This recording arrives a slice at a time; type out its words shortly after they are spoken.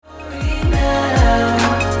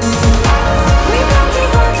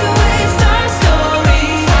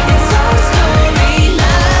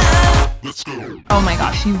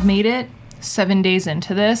If you've made it 7 days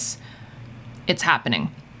into this, it's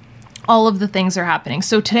happening. All of the things are happening.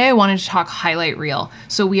 So today I wanted to talk highlight reel.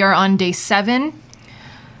 So we are on day 7.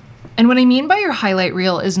 And what I mean by your highlight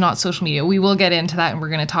reel is not social media. We will get into that and we're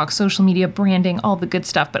going to talk social media, branding, all the good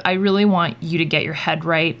stuff. But I really want you to get your head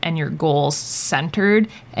right and your goals centered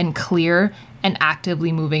and clear and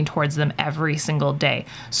actively moving towards them every single day.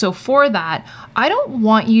 So for that, I don't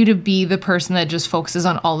want you to be the person that just focuses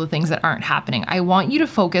on all the things that aren't happening. I want you to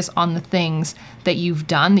focus on the things that you've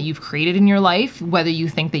done, that you've created in your life, whether you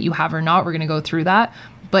think that you have or not. We're going to go through that,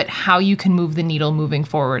 but how you can move the needle moving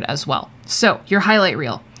forward as well. So your highlight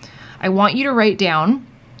reel. I want you to write down,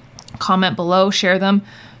 comment below, share them,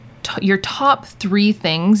 your top 3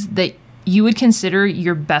 things that you would consider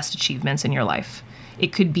your best achievements in your life.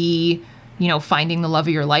 It could be, finding the love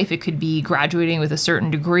of your life. It could be graduating with a certain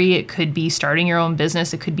degree. It could be starting your own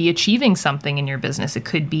business. It could be achieving something in your business. It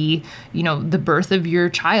could be, the birth of your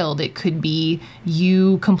child. It could be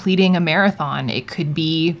you completing a marathon. It could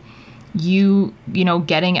be you,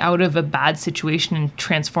 getting out of a bad situation and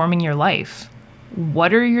transforming your life.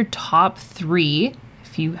 What are your top 3?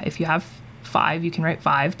 If you have 5, you can write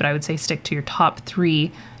 5, but I would say stick to your top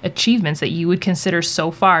 3 achievements that you would consider so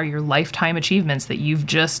far your lifetime achievements, that you've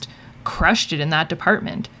just crushed it in that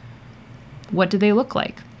department. What do they look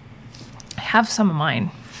like? I have some of mine.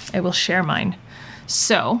 I will share mine.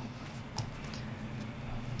 So,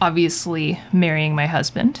 obviously, marrying my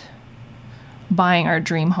husband, buying our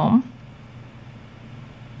dream home.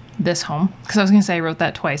 This home, because I was going to say I wrote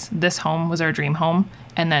that twice. This home was our dream home,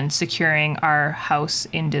 and then securing our house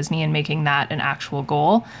in Disney and making that an actual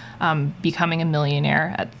goal, becoming a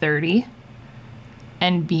millionaire at 30,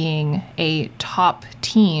 and being a top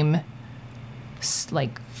team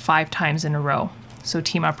like 5 times in a row. So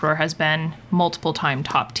Team Uproar has been multiple time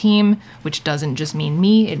top team, which doesn't just mean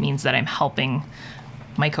me, it means that I'm helping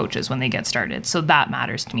my coaches when they get started. So that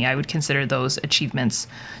matters to me. I would consider those achievements.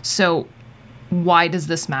 So why does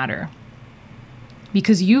this matter?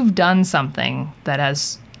 Because you've done something that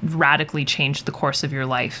has radically changed the course of your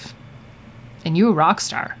life. And you're a rock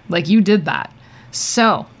star. Like, you did that.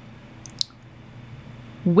 So,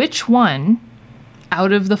 which one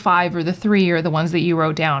out of the 5 or the 3 or the ones that you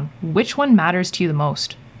wrote down, which one matters to you the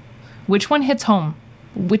most? Which one hits home?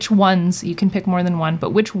 Which ones, you can pick more than one,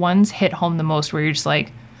 but which ones hit home the most where you're just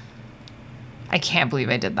like, I can't believe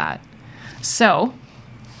I did that. So,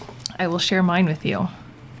 I will share mine with you.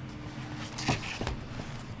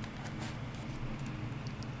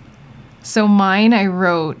 So mine, I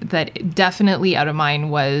wrote that definitely out of mine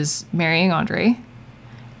was marrying Andre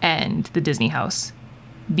and the Disney house,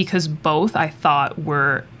 because both I thought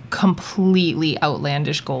were completely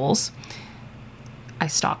outlandish goals. I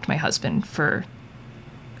stalked my husband for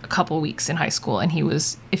a couple weeks in high school, and he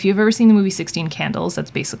was, if you've ever seen the movie 16 Candles,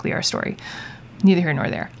 that's basically our story. Neither here nor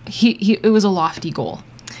there. It was a lofty goal.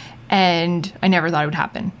 And I never thought it would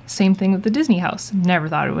happen. Same thing with the Disney house. Never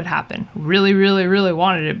thought it would happen. Really, really, really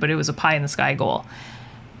wanted it, but it was a pie in the sky goal.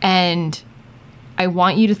 And I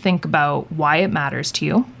want you to think about why it matters to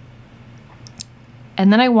you.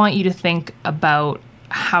 And then I want you to think about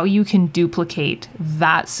how you can duplicate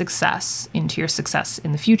that success into your success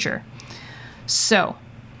in the future. So,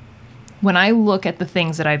 when I look at the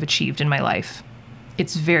things that I've achieved in my life,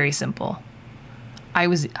 it's very simple. I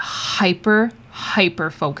was hyper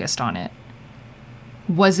focused on it.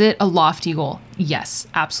 Was it a lofty goal? Yes,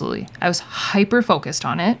 absolutely. I was hyper focused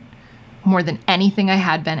on it more than anything I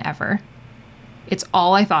had been ever. It's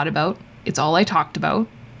all I thought about. It's all I talked about.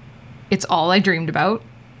 It's all I dreamed about.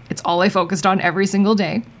 It's all I focused on every single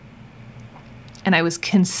day. And I was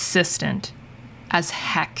consistent as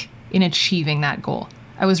heck in achieving that goal.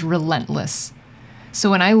 I was relentless.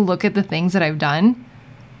 So when I look at the things that I've done,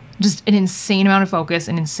 just an insane amount of focus,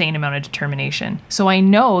 an insane amount of determination. So I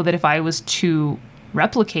know that if I was to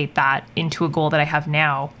replicate that into a goal that I have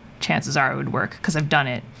now, chances are it would work, because I've done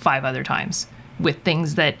it 5 other times with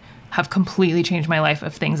things that have completely changed my life,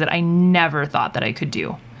 of things that I never thought that I could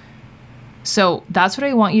do. So that's what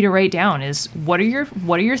I want you to write down is what are your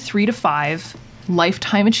 3 to 5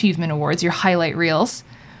 lifetime achievement awards, your highlight reels?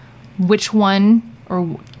 Which one or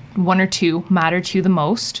 1 or 2 matter to you the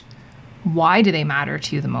most? Why do they matter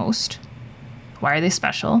to you the most? Why are they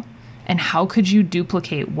special? And how could you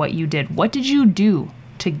duplicate what you did? What did you do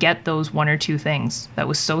to get those 1 or 2 things that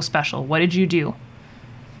was so special? What did you do?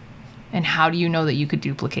 And how do you know that you could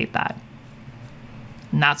duplicate that?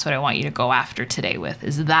 And that's what I want you to go after today with,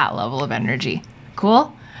 is that level of energy.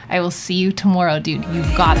 Cool? I will see you tomorrow, dude.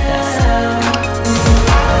 You've got this.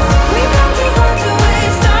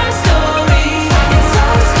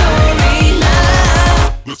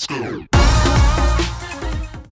 Let's go.